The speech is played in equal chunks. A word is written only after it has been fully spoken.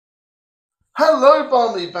Hello,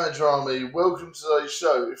 Barmy Badger Army. Welcome to today's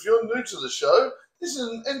show. If you're new to the show, this is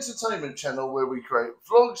an entertainment channel where we create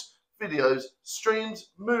vlogs, videos, streams,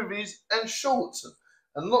 movies, and shorts,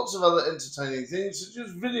 and lots of other entertaining things such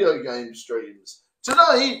as video game streams.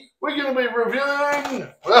 Today, we're going to be reviewing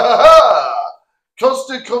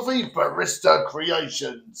Costa Coffee Barista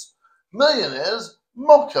Creations Millionaires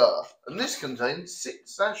Mocha, and this contains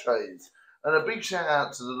 6 sachets. And a big shout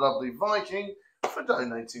out to the lovely Viking for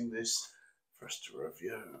donating this for us to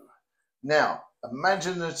review. Now,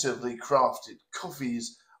 imaginatively crafted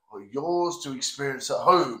coffees are yours to experience at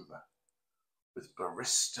home with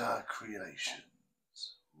Barista Creations.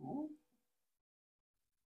 Ooh.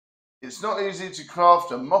 It's not easy to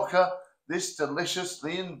craft a mocha this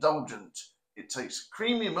deliciously indulgent. It takes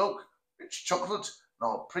creamy milk, rich chocolate, and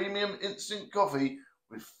our premium instant coffee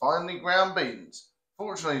with finely ground beans.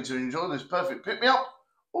 Fortunately, to enjoy this perfect pick-me-up,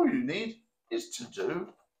 all you need is stir.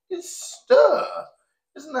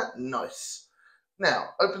 Isn't that nice? Now,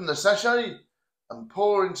 open the sachet and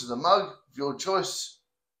pour into the mug of your choice.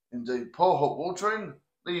 Indeed, pour hot water in,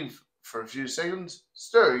 leave for a few seconds,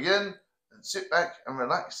 stir again, and sit back and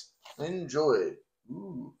relax and enjoy.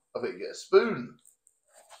 Ooh, I better get a spoon.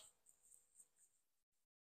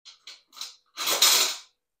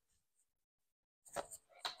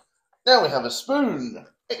 Now we have a spoon.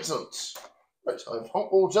 Excellent. Right, I have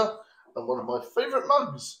hot water and one of my favourite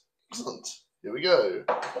mugs. Excellent. Here we go.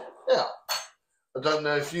 Now, I don't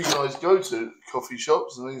know if you guys go to coffee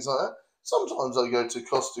shops and things like that. Sometimes I go to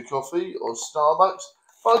Costa Coffee or Starbucks,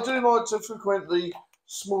 but I do like to frequent the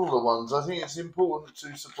smaller ones. I think it's important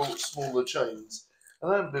to support smaller chains.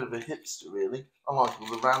 And I'm a bit of a hipster, really. I like all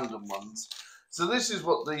the random ones. So this is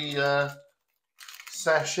what the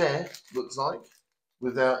sachet looks like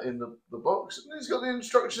without in the box. And it's got the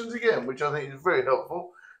instructions again, which I think is very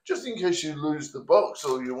helpful. Just in case you lose the box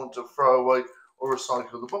or you want to throw away or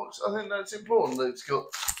recycle the box, I think that's important that it's got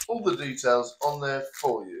all the details on there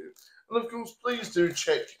for you. And of course, please do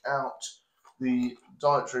check out the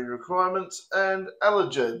dietary requirements and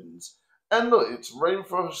allergens. And look, it's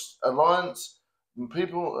Rainforest Alliance and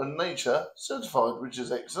People and Nature certified, which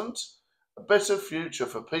is excellent. A better future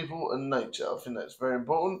for people and nature. I think that's very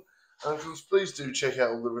important. And of course, please do check out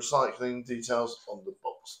all the recycling details on the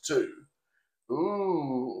box too.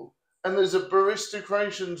 Ooh, and there's a Barista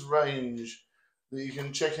Creations range that you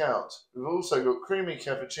can check out. We've also got creamy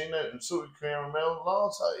cappuccino and salted caramel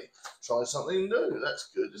latte. Try something new. That's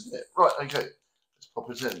good, isn't it? Right, okay, let's pop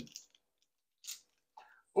it in.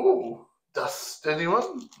 Ooh, dust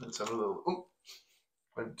anyone? Let's have a little.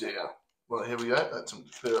 Oh dear. Right, here we go. That's something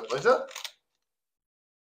to clear up later.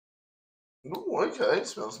 Oh, okay, it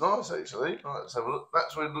smells nice actually. Right, let's have a look.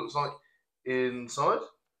 That's what it looks like inside.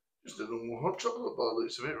 Just a normal hot chocolate by the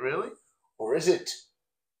looks of it, really. Or is it?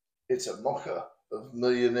 It's a mocha of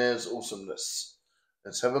Millionaires awesomeness.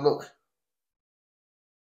 Let's have a look.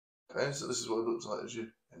 Okay, so this is what it looks like as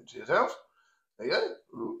you empty it out. There you go.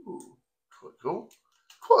 Ooh, quite cool.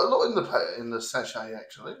 Quite a lot in the sachet,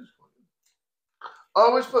 actually. I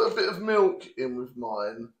always put a bit of milk in with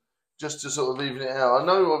mine, just to sort of even it out. I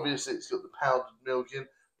know, obviously, it's got the powdered milk in.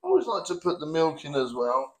 I always like to put the milk in as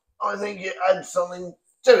well. I think it adds something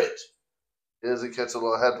to it. Here's a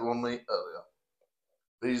kettle I had on me earlier.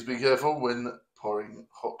 Please be careful when pouring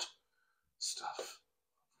hot stuff,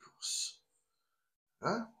 of course.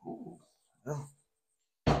 Huh? Ooh. Yeah.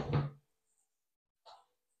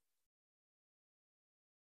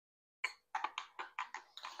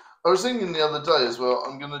 I was thinking the other day as well,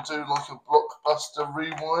 I'm going to do like a blockbuster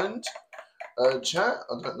rewind chat.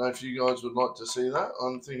 I don't know if you guys would like to see that.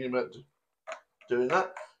 I'm thinking about doing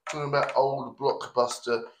that. Talking about old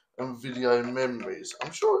blockbuster and video memories.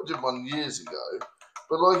 I'm sure I did one years ago,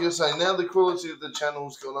 but like I say, now the quality of the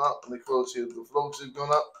channel's gone up and the quality of the vlogs have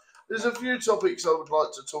gone up. There's a few topics I would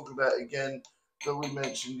like to talk about again that we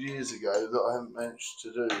mentioned years ago that I haven't managed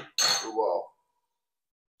to do for a while.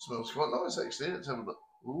 Smells quite nice actually. Let's have a look.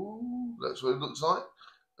 Ooh, that's what it looks like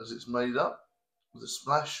as it's made up with a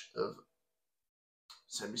splash of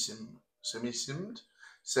semi-skimmed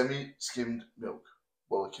milk.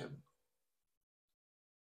 Welcome.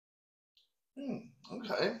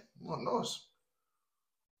 Okay, well, nice.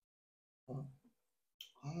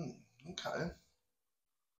 Okay.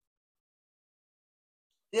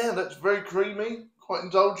 Yeah, that's very creamy, quite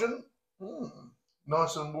indulgent.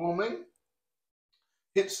 Nice and warming.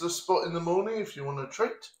 Hits the spot in the morning if you want a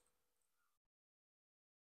treat.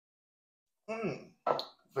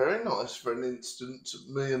 Very nice for an instant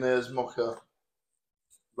Millionaires Mocha.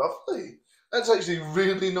 Lovely. That's actually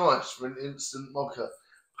really nice for an instant mocha.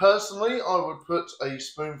 Personally, I would put a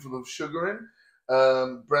spoonful of sugar in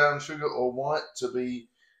brown sugar or white to be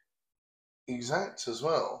exact as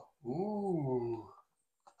well. Ooh.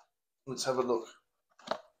 Let's have a look.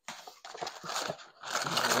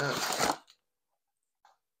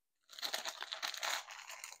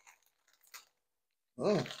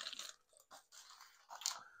 Yeah.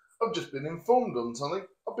 I've just been informed on something.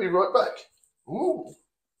 I'll be right back. Ooh.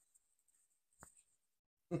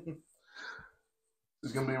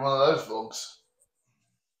 It's going to be one of those vlogs.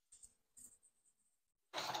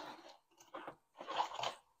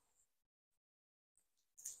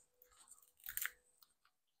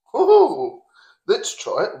 Ooh. Let's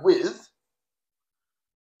try it with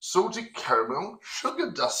salted caramel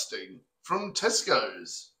sugar dusting from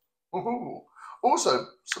Tesco's. Ooh. Also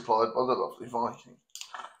supplied by the lovely Viking.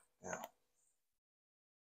 Yeah.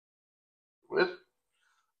 With.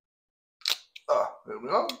 There we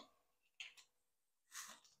are.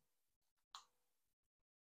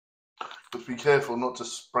 But be careful not to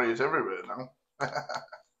spray it everywhere now.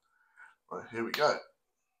 Right, here we go.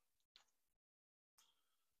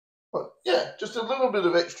 But yeah, just a little bit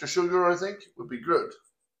of extra sugar, I think, would be good.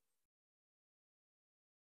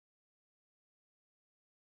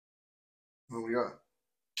 There we go.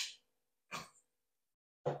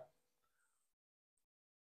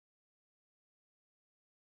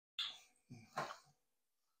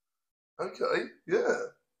 Okay, yeah.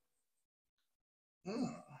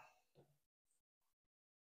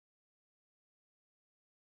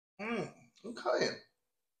 Okay.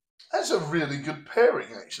 That's a really good pairing,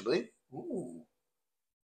 actually. Ooh.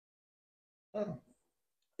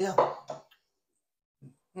 Yeah.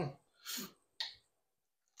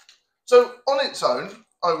 So, on its own,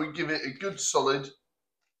 I would give it a good solid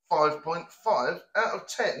 5.5 out of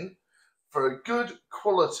 10 for a good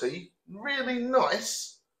quality, really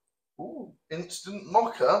nice instant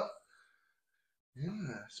mocha.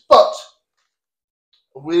 Yes. But,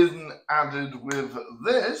 when added with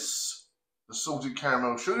this, the salted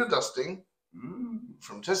caramel sugar dusting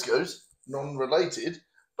from Tesco's, non-related,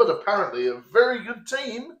 but apparently a very good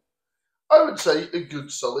team, I would say a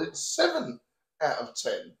good solid 7 out of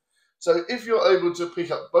 10. So if you're able to pick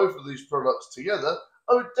up both of these products together,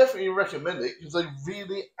 I would definitely recommend it because they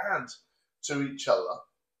really add to each other.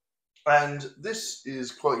 And this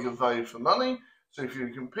is quite good value for money. So if you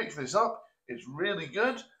can pick this up, it's really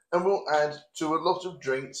good and will add to a lot of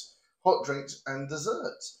drinks, hot drinks and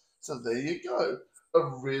desserts. So there you go.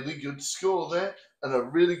 A really good score there and a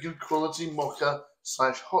really good quality mocha /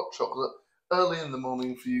 hot chocolate early in the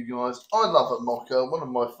morning for you guys. I love a mocha, one of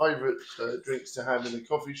my favourite drinks to have in a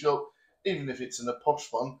coffee shop. Even if it's in a posh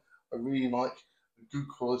one, I really like a good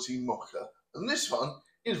quality mocha. And this one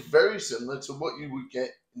is very similar to what you would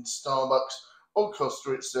get in Starbucks or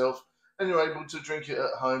Costa itself, and you're able to drink it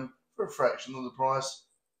at home for a fraction of the price.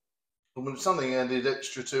 And with something added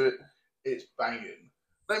extra to it, it's banging.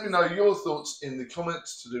 Let me know your thoughts in the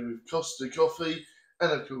comments to do with Costa coffee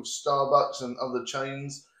and of course Starbucks and other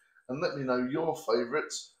chains, and let me know your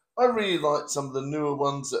favourites. I really like some of the newer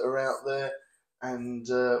ones that are out there, and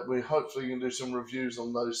we're hopefully going to do some reviews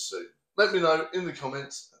on those soon. Let me know in the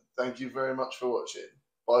comments. Thank you very much for watching.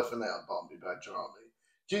 Bye for now, Barnaby Badger Army.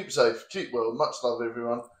 Keep safe, keep well, much love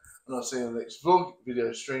everyone, and I'll see you in the next vlog,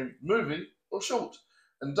 video, stream, movie or short.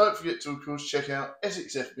 And don't forget to of course check out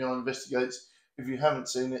Essex FBI Investigates if you haven't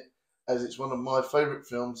seen it, as it's one of my favourite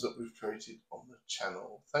films that we've created on the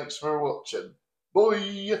channel. Thanks for watching.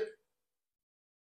 Bye!